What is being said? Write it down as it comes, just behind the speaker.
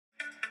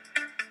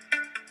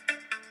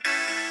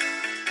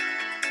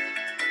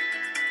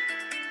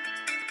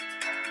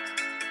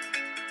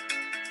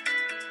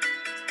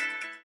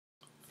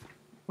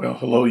Well,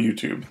 hello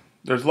YouTube.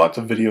 There's lots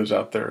of videos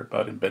out there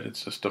about embedded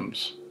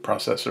systems,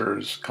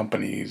 processors,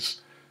 companies,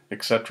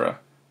 etc.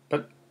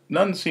 But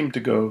none seem to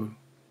go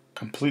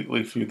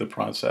completely through the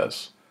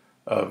process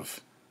of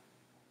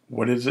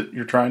what is it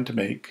you're trying to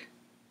make,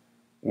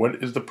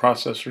 what is the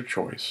processor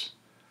choice,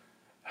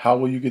 how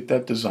will you get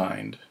that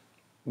designed,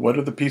 what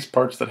are the piece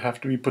parts that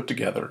have to be put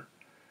together,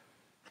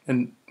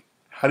 and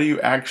how do you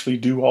actually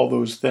do all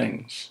those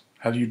things?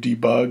 How do you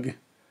debug,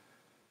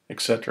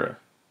 etc.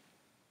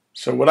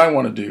 So what I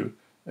want to do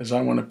is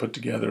I want to put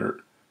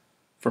together,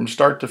 from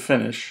start to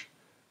finish,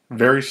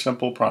 very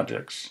simple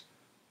projects,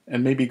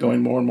 and maybe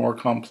going more and more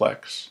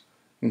complex,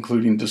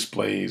 including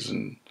displays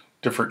and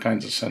different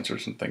kinds of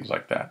sensors and things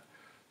like that.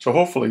 So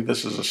hopefully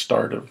this is a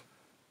start of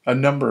a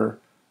number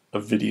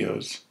of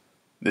videos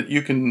that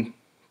you can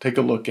take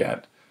a look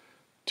at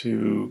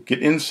to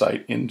get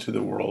insight into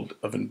the world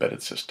of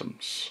embedded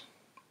systems.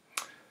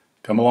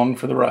 Come along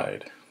for the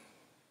ride.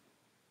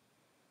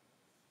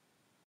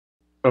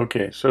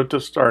 Okay, so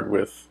to start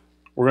with,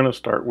 we're going to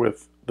start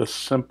with the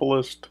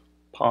simplest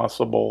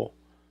possible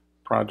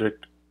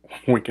project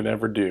we could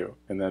ever do,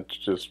 and that's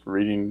just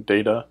reading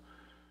data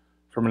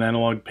from an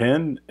analog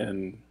pin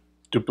and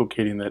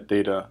duplicating that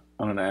data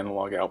on an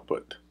analog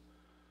output.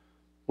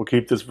 We'll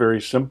keep this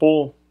very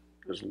simple.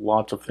 There's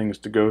lots of things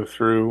to go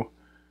through.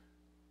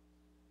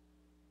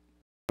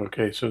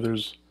 Okay, so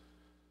there's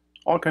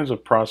all kinds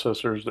of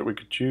processors that we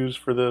could choose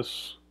for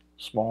this.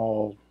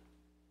 Small,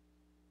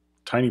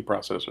 tiny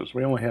processors.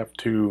 We only have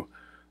 2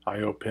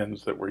 I/O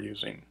pins that we're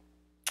using.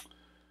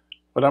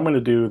 What I'm going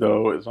to do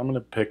though is I'm going to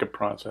pick a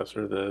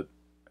processor that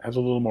has a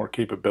little more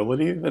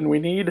capability than we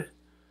need.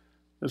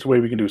 This way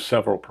we can do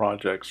several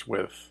projects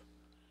with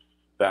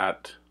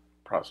that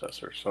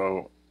processor.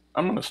 So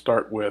I'm going to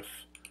start with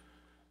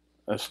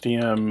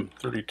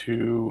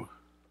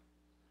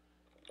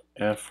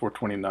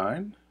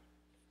STM32F429,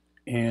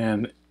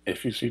 and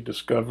if you see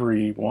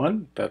Discovery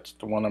 1, that's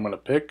the one I'm going to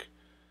pick.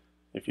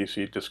 If you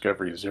see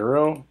Discovery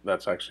 0,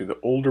 that's actually the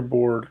older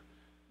board,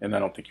 and I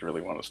don't think you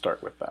really want to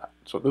start with that.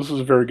 So this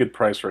is a very good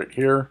price right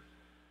here.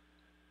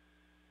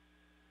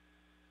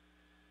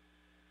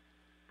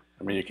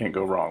 I mean, you can't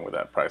go wrong with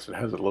that price. It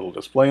has a little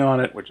display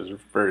on it, which is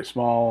very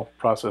small,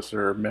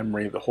 processor,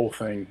 memory, the whole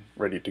thing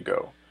ready to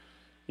go.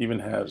 Even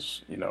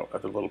has, you know,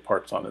 other little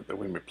parts on it that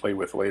we may play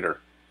with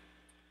later.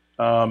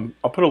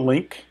 I'll put a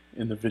link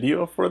in the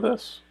video for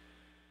this,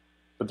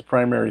 but the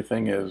primary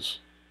thing is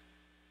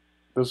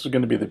this is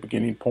going to be the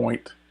beginning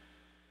point.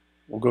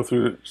 We'll go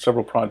through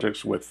several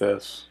projects with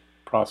this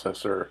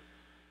processor,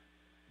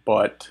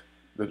 but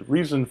the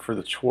reason for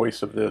the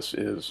choice of this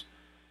is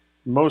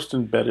most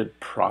embedded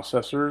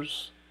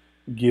processors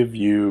give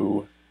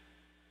you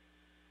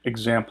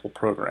example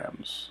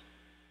programs,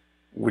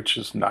 which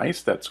is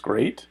nice, that's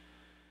great,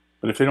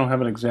 but if they don't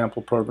have an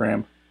example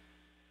program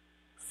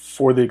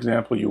for the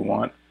example you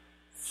want,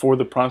 for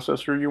the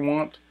processor you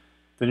want,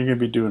 then you're going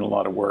to be doing a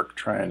lot of work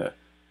trying to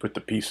put the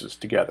pieces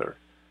together.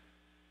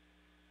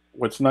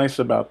 What's nice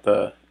about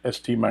the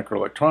ST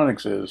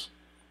microelectronics is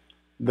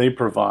they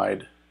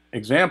provide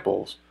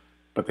examples,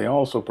 but they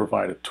also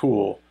provide a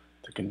tool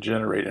that can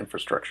generate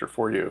infrastructure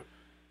for you.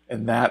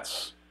 And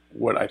that's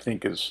what I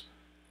think is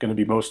going to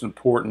be most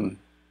important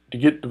to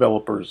get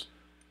developers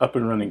up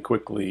and running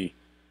quickly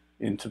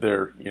into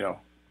their,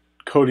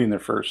 coding their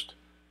first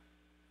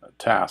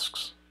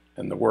tasks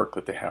and the work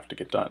that they have to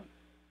get done.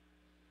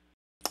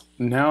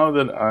 Now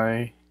that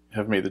I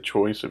have made the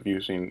choice of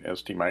using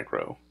ST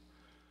Micro,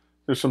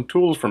 there's some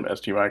tools from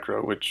ST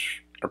Micro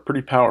which are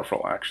pretty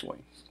powerful actually.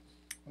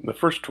 The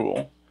first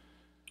tool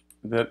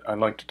that I'd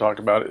like to talk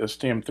about is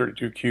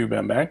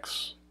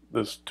STM32Cube-MX.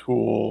 This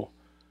tool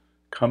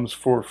comes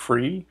for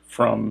free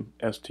from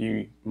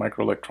ST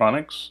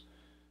Microelectronics.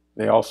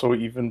 They also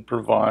even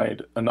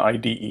provide an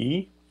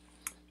IDE,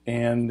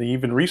 and they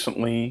even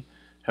recently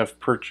have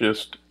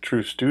purchased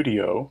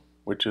TrueStudio,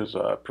 which is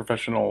a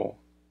professional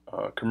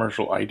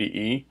commercial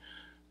IDE,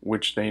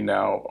 which they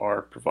now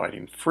are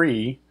providing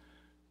free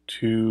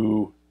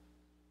to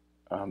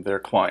their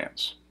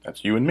clients.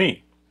 That's you and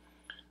me.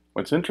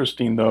 What's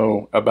interesting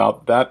though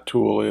about that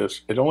tool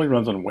is it only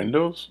runs on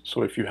Windows,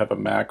 so if you have a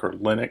Mac or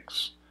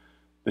Linux,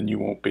 then you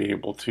won't be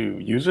able to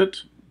use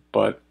it,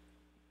 but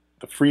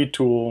the free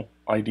tool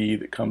IDE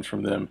that comes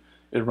from them,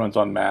 it runs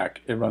on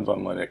Mac, it runs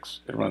on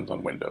Linux, it runs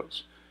on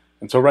Windows.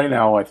 And so right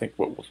now I think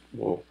what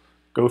we'll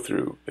go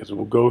through is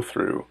we'll go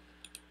through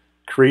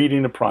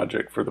creating a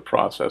project for the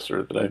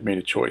processor that I've made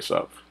a choice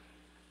of.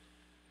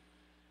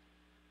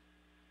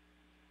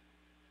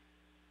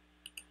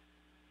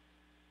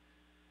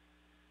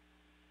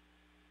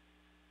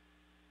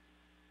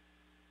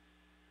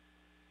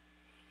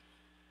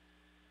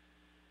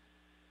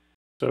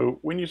 So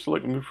when you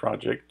select New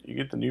Project, you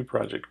get the New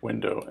Project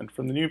window, and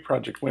from the New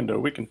Project window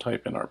we can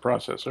type in our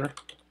processor.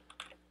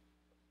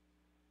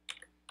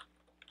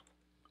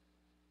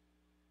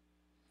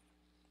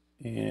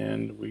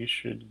 And we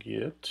should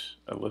get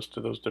a list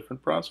of those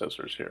different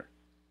processors here.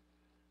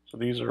 So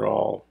these are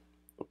all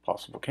the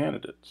possible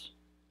candidates.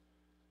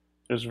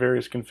 There's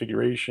various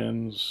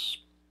configurations,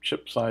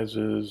 chip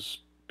sizes,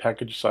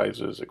 package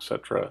sizes,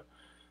 etc.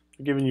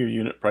 They're giving you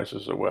unit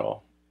prices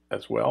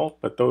as well,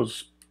 but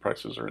those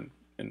prices are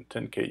in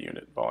 10K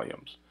unit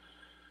volumes.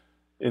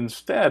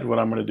 Instead, what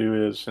I'm going to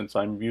do is, since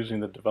I'm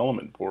using the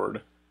development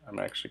board, I'm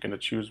actually going to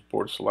choose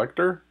board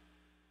selector,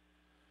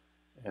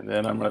 and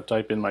then I'm going to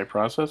type in my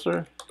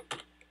processor,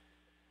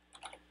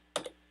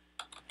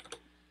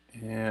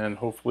 and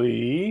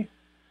hopefully,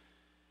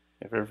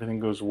 if everything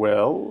goes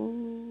well,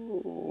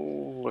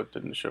 it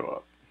didn't show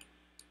up.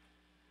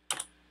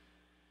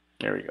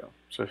 There we go.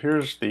 So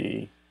here's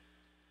the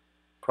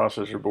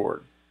processor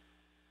board.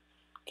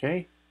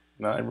 Okay,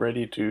 now I'm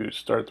ready to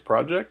start the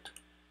project.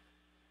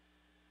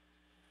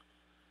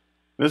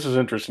 This is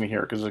interesting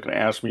here because it's going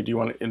to ask me, do you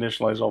want to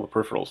initialize all the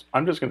peripherals?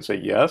 I'm just going to say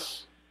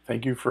yes.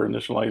 Thank you for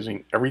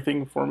initializing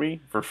everything for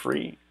me for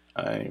free.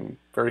 I'm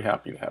very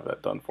happy to have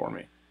that done for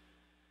me.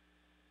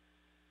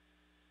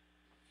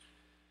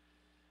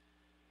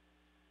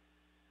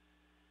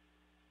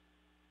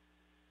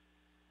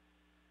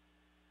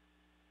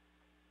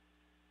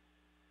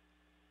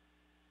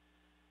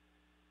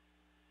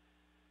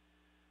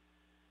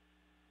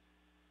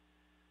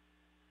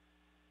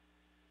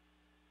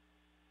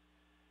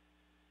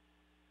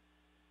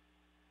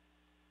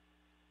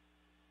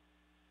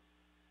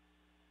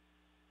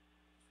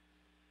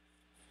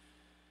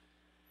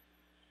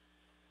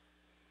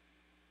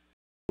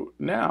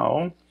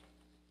 Now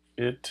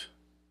it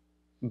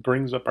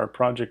brings up our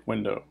project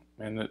window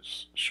and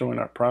it's showing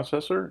our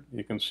processor.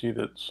 You can see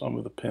that some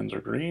of the pins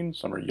are green,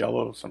 some are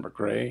yellow, some are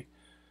gray.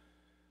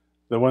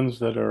 The ones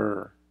that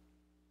are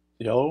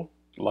yellow,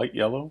 light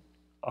yellow,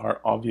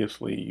 are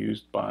obviously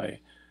used by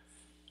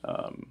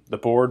the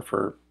board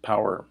for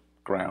power,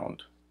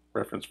 ground,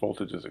 reference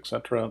voltages,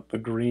 etc. The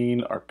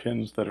green are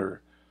pins that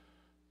are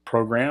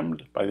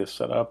programmed by this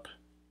setup,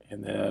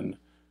 and then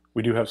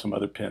we do have some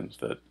other pins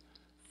that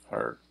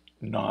are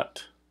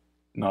not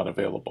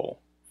available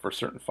for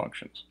certain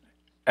functions.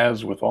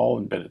 As with all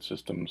embedded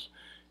systems,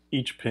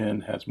 each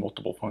pin has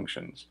multiple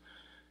functions,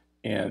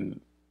 and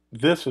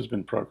this has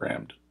been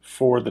programmed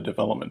for the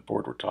development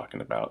board we're talking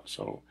about.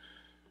 So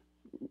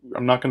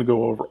I'm not going to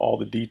go over all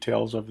the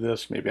details of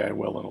this. Maybe I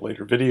will in a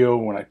later video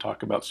when I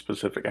talk about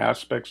specific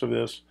aspects of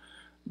this.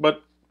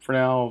 But for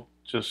now,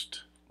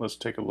 just let's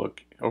take a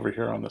look over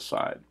here on the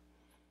side.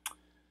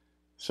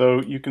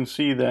 So you can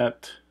see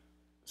that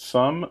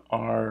some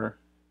are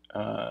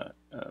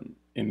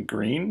in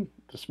green.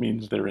 This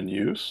means they're in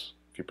use.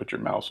 If you put your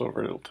mouse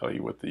over it, it'll tell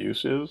you what the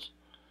use is.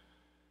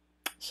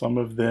 Some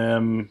of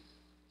them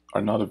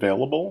are not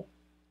available.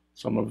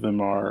 Some of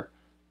them are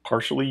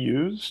partially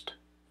used.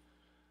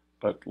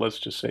 But let's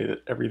just say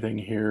that everything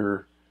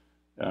here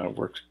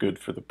works good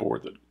for the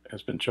board that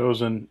has been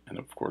chosen. And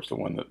of course, the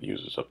one that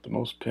uses up the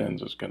most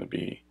pins is going to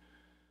be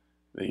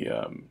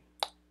the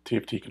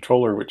TFT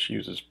controller, which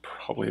uses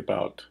probably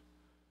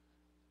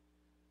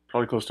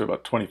close to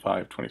about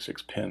 25,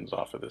 26 pins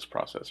off of this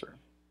processor.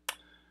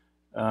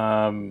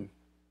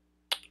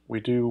 We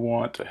do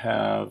want to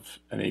have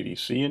an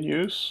ADC in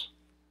use.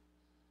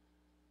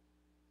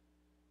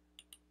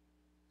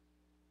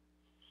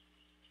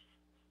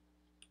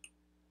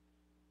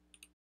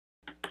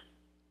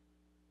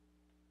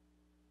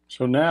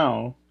 So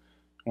now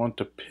I want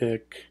to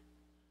pick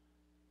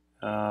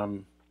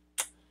an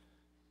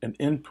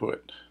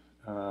input,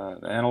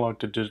 an analog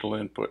to digital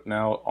input.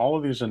 Now all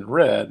of these in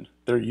red,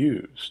 they're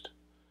used.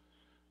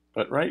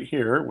 But right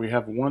here we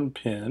have one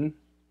pin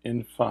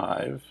in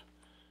 5,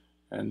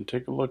 and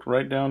take a look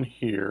right down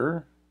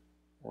here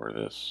where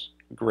this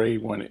gray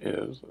one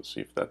is. Let's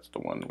see if that's the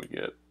one we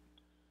get.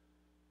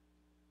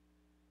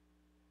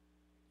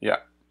 Yeah,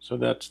 so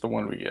that's the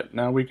one we get.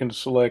 Now we can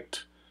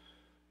select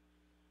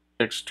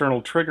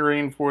external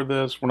triggering for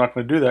this. We're not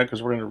going to do that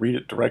because we're going to read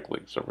it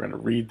directly. So we're going to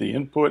read the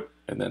input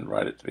and then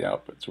write it to the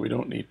output. So we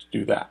don't need to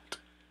do that.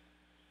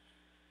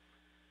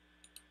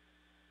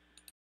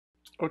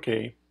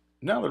 Okay,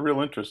 now the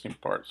real interesting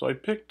part. So I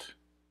picked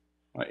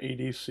my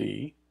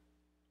ADC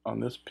on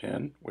this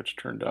pin, which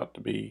turned out to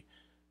be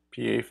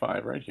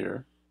PA5 right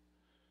here.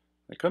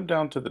 I come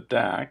down to the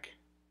DAC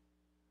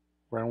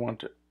where I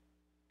want it,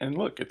 and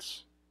look,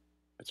 it's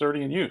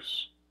already in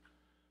use.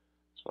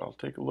 So I'll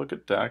take a look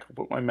at DAC. I'll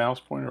put my mouse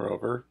pointer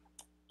over.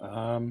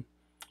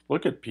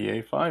 Look at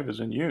PA5 is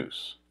in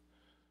use.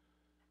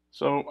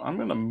 So I'm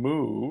going to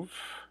move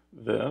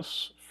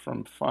this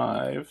from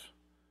 5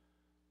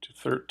 to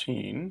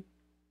 13.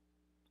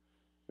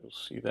 You'll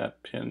see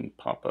that pin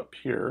pop up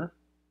here.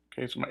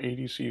 Okay, so my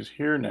ADC is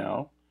here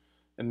now,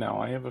 and now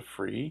I have a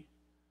free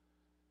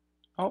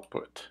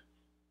output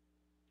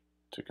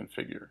to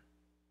configure.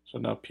 So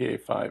now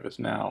PA5 is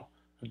now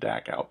a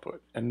DAC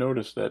output. And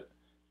notice that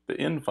the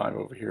N5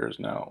 over here is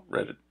now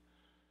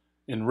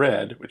in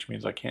red, which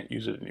means I can't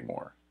use it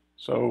anymore.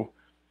 So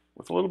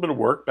with a little bit of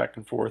work back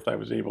and forth, I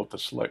was able to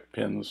select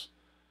pins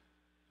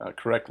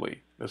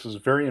correctly. This is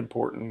very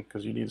important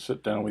because you need to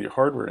sit down with your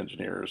hardware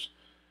engineers,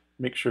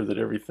 make sure that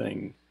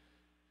everything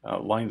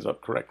lines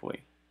up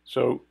correctly.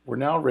 So we're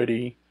now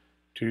ready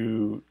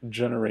to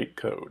generate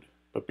code.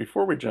 But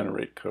before we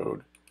generate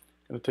code,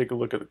 I'm going to take a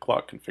look at the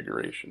clock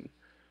configuration.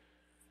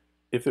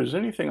 If there's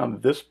anything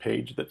on this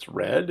page that's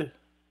red,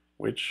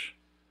 which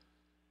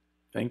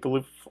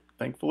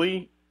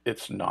thankfully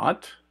it's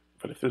not,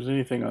 but if there's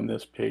anything on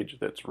this page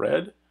that's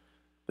red,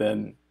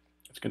 then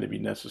it's going to be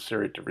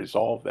necessary to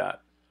resolve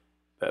that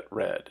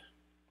red.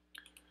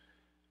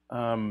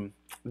 The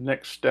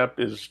next step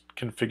is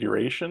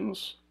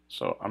configurations.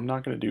 So I'm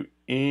not going to do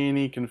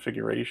any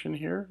configuration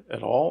here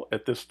at all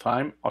at this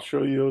time. I'll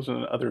show you those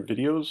in other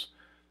videos.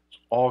 There's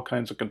all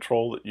kinds of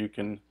control that you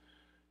can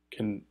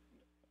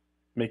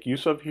make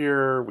use of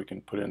here. We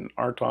can put in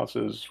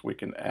RTOSes. We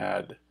can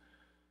add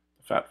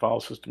the FAT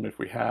file system if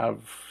we have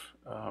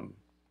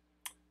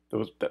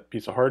that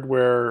piece of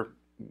hardware.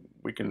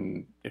 We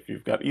can, if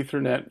you've got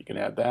Ethernet, you can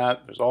add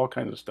that. There's all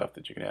kinds of stuff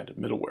that you can add to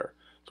middleware.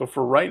 So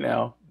for right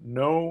now,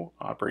 no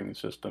operating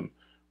system.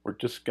 We're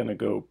just going to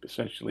go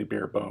essentially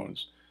bare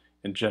bones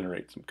and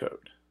generate some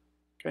code.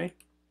 Okay?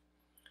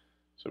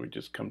 So we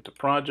just come to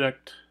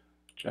project,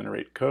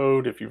 generate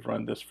code. If you've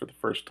run this for the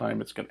first time,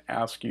 it's going to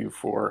ask you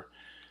for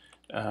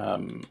a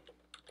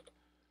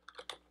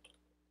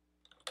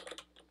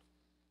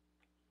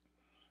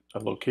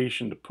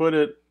location to put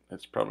it.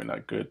 It's probably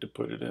not good to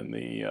put it in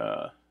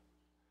the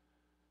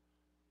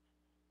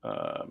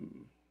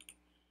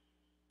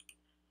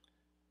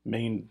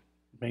main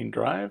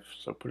drive,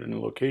 so put it in a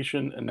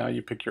location, and now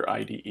you pick your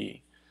IDE.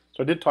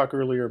 So I did talk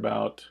earlier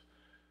about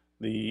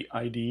the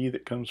IDE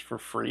that comes for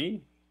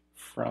free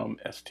from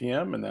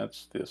STM, and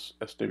that's this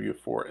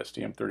SW4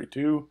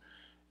 STM32,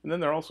 and then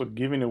they're also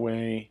giving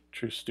away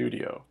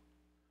TrueStudio,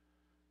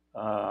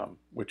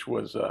 which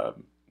was I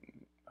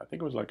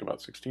think it was like about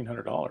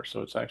 $1,600,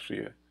 so it's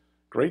actually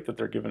great that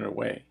they're giving it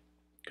away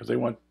because they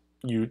want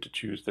you to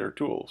choose their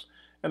tools.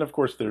 And of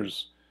course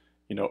there's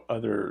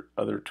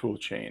other tool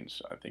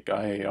chains. I think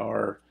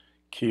IAR,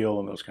 Keel,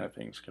 and those kind of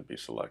things can be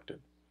selected.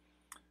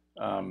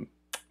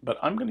 But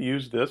I'm going to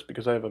use this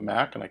because I have a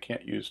Mac and I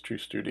can't use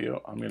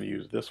TrueStudio. I'm going to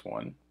use this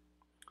one.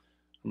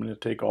 I'm going to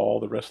take all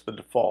the rest of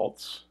the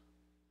defaults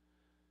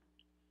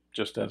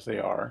just as they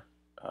are.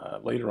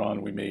 Later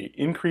on we may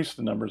increase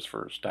the numbers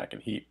for stack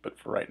and heap, but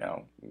for right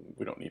now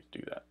we don't need to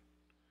do that.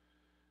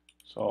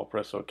 So I'll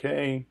press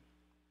OK.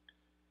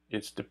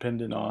 It's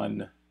dependent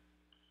on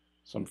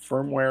some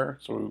firmware,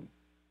 so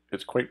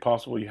it's quite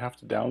possible you have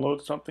to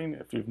download something.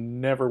 If you've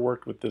never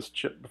worked with this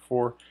chip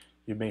before,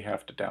 you may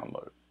have to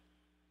download.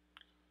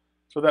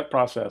 So that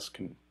process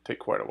can take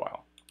quite a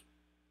while.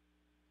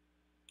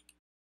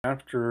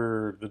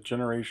 After the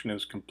generation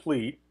is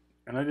complete,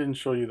 and I didn't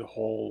show you the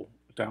whole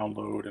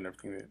download and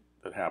everything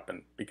that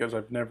happened because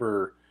I've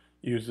never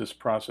used this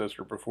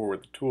processor before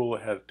with the tool.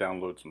 I had to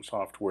download some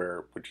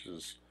software, which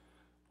is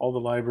all the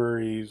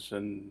libraries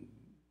and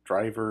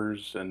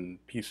drivers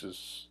and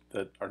pieces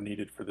that are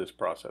needed for this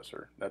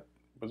processor. That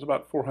was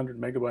about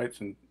 400 megabytes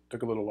and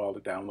took a little while to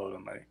download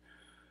on my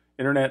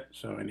internet.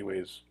 So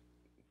anyways,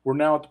 we're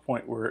now at the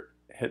point where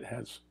it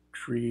has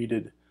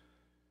created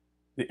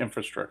the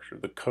infrastructure,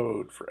 the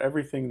code for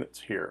everything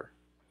that's here.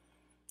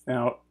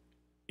 Now,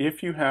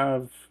 if you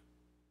have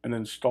an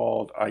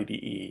installed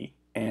IDE,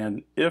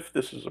 and if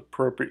this is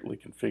appropriately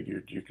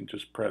configured, you can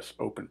just press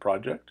Open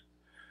Project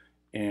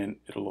and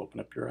it'll open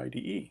up your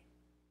IDE.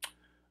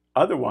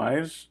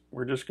 Otherwise,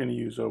 we're just going to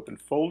use Open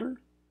Folder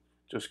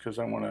just because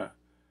I want to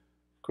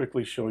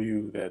quickly show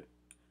you that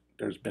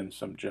there's been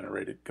some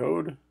generated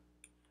code.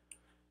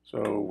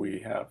 So we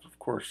have, of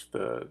course,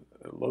 the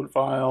load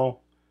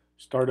file,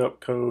 startup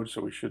code, so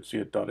we should see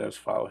a .s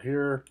file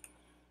here.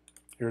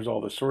 Here's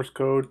all the source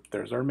code.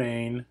 There's our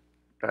main.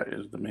 That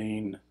is the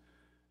main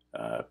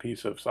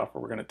piece of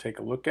software we're going to take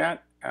a look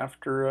at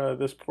after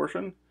this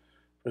portion.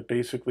 But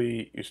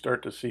basically, you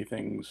start to see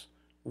things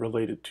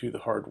related to the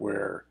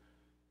hardware,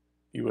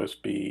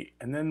 USB,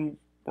 and then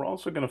we're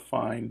also going to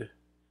find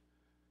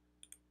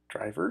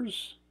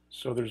drivers.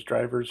 So there's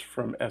drivers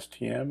from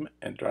STM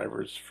and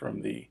drivers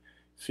from the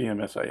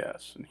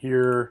CMSIS. And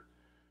here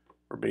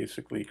we're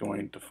basically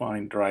going to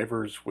find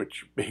drivers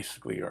which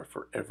basically are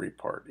for every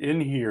part.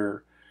 In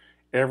here,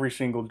 every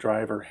single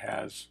driver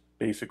has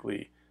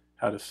basically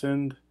how to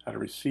send, how to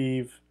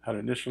receive, how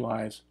to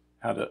initialize,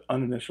 how to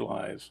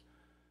uninitialize,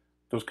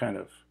 those kind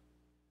of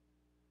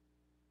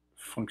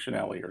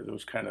functionality or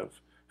those kind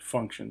of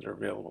functions are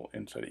available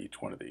inside of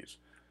each one of these.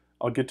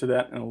 I'll get to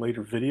that in a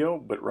later video,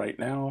 but right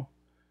now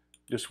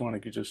just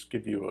want to just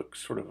give you a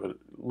sort of a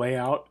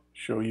layout,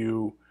 show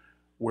you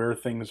where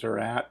things are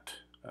at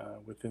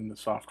within the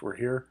software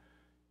here,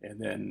 and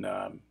then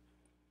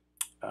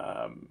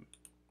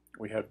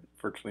we have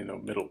virtually no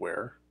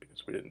middleware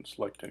because we didn't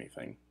select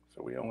anything,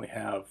 so we only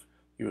have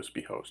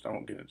USB host. I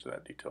won't get into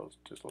that detail, it's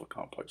just a little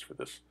complex for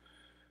this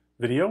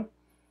video.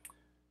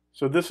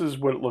 So this is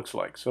what it looks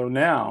like. So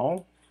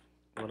now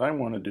what I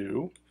want to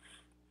do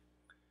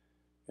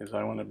is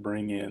I want to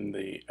bring in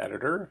the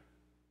editor,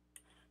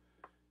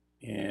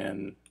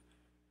 and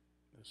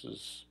this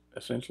is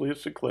essentially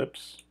it's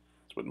Eclipse.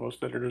 That's what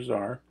most editors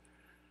are.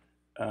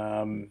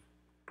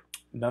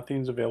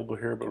 Nothing's available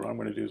here, but what I'm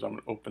going to do is I'm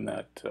going to open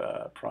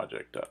that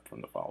project up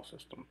from the file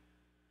system.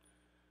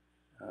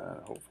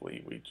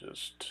 Hopefully we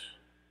just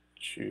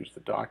choose the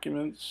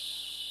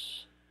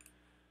documents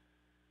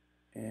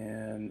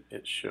and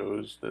it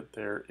shows that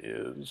there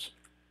is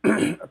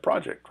a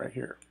project right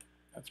here.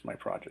 That's my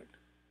project.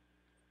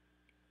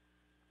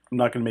 I'm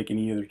not going to make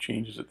any other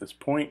changes at this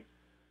point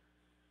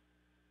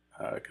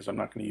because I'm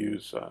not going to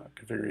use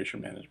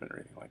configuration management or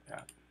anything like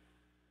that.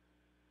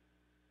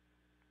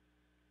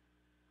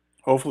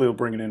 Hopefully it'll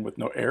bring it in with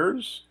no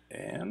errors,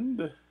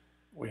 and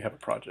we have a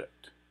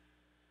project.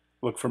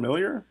 Look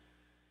familiar?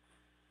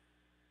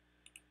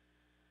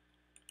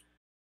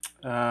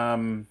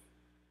 Let's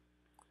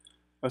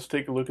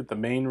take a look at the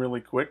main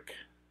really quick.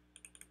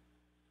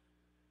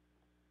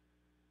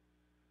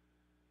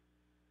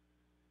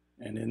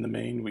 And in the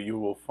main, you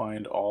will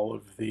find all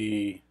of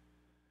the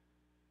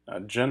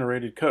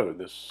generated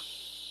code.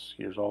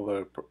 Here's all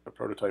the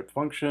prototype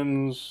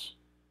functions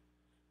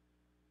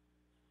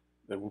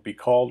that will be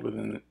called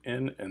within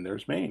and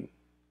there's main.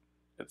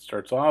 It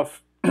starts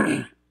off,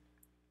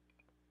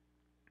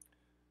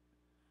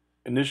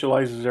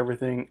 initializes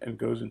everything, and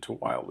goes into a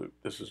while loop.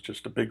 This is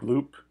just a big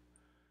loop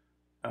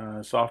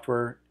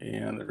software,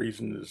 and the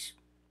reason is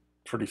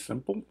pretty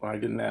simple. I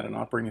didn't add an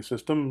operating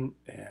system,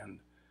 and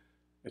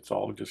it's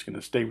all just going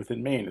to stay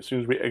within main. As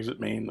soon as we exit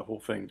main, the whole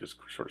thing just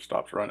sort of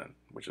stops running,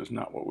 which is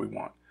not what we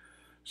want.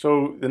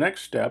 So the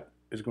next step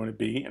is going to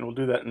be, and we'll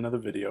do that in another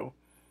video,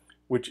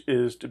 which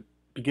is to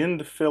begin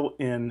to fill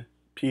in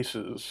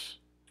pieces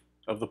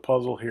of the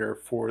puzzle here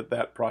for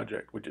that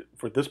project,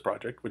 for this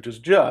project, which is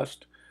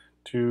just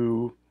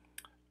to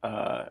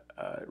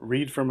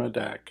read from a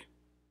DAC,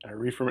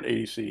 read from an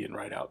ADC and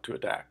write out to a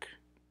DAC.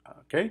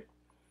 Okay,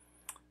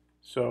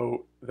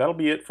 so that'll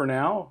be it for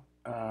now.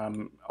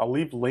 I'll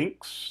leave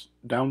links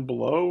down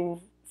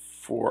below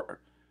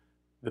for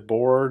the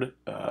board,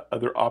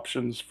 other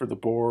options for the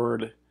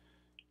board,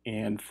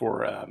 and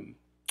for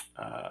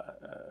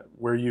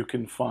where you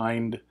can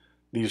find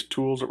these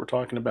tools that we're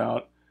talking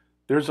about.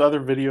 There's other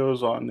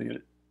videos on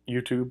the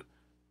YouTube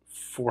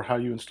for how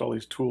you install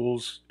these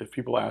tools. If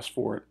people ask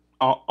for it,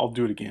 I'll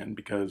do it again,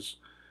 because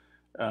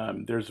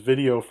there's a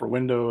video for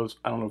Windows.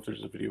 I don't know if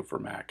there's a video for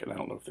Mac, and I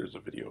don't know if there's a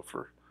video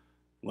for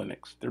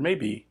Linux. There may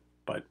be,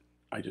 but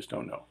I just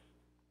don't know.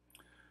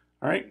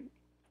 All right,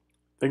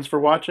 thanks for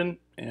watching,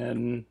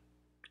 and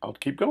I'll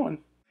keep going.